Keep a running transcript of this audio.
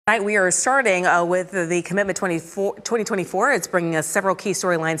Tonight we are starting with the Commitment 2024. It's bringing us several key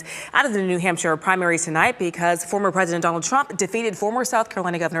storylines out of the New Hampshire primaries tonight because former President Donald Trump defeated former South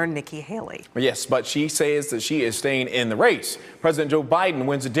Carolina Governor Nikki Haley. Yes, but she says that she is staying in the race. President Joe Biden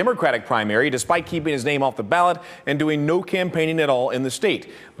wins the Democratic primary despite keeping his name off the ballot and doing no campaigning at all in the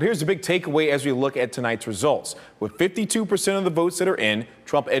state. But here's the big takeaway as we look at tonight's results. With 52% of the votes that are in,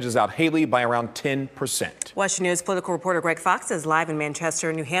 Trump edges out Haley by around 10%. Washington News political reporter Greg Fox is live in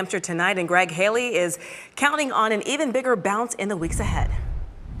Manchester, New Hampshire tonight, and Greg, Haley is counting on an even bigger bounce in the weeks ahead.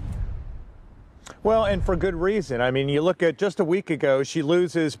 Well, and for good reason. I mean, you look at just a week ago, she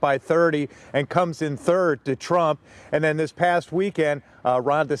loses by 30 and comes in third to Trump. And then this past weekend,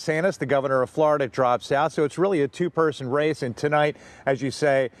 Ron DeSantis, the governor of Florida, drops out. So it's really a two-person race. And tonight, as you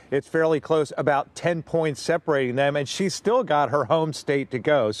say, it's fairly close, about 10 points separating them. And she's still got her home state to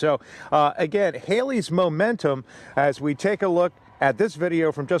go. So, again, Haley's momentum, as we take a look at this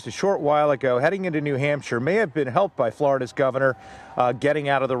video from just a short while ago, heading into New Hampshire, may have been helped by Florida's governor getting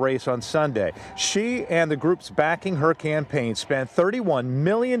out of the race on Sunday. She and the groups backing her campaign spent $31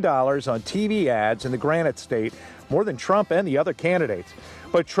 million on TV ads in the Granite State, more than Trump and the other candidates.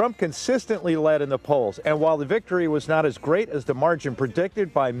 But Trump consistently led in the polls, and while the victory was not as great as the margin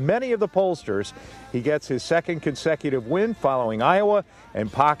predicted by many of the pollsters, he gets his second consecutive win following Iowa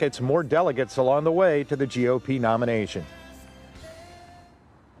and pockets more delegates along the way to the GOP nomination.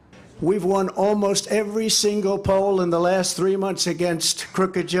 We've won almost every single poll in the last 3 months against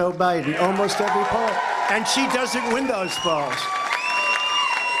crooked Joe Biden, almost every poll. And she doesn't win those polls.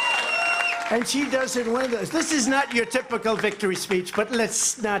 And she doesn't win those. This is not your typical victory speech, but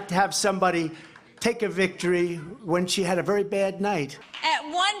let's not have somebody take a victory when she had a very bad night. At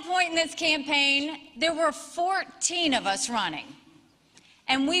one point in this campaign, there were 14 of us running,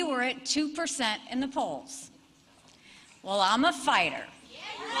 and we were at 2% in the polls. Well, I'm a fighter.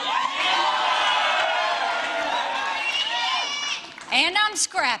 And I'm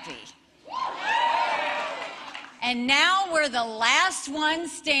scrappy. And now we're the last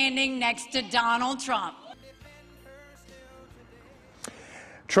ones standing next to Donald Trump.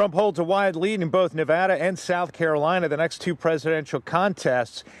 Trump holds a wide lead in both Nevada and South Carolina, the next two presidential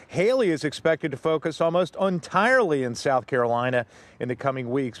contests. Haley is expected to focus almost entirely in South Carolina in the coming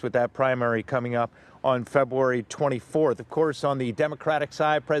weeks, with that primary coming up on February 24th. Of course, on the Democratic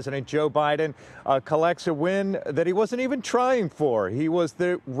side, President Joe Biden collects a win that he wasn't even trying for. He was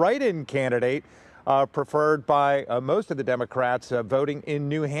the write-in candidate preferred by most of the Democrats voting in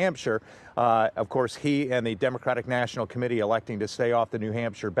New Hampshire. Of course, he and the Democratic National Committee electing to stay off the New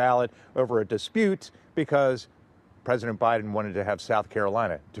Hampshire ballot over a dispute because President Biden wanted to have South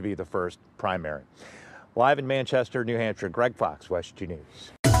Carolina to be the first primary. Live in Manchester, New Hampshire, Greg Fox, West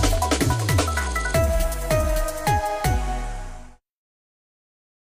News.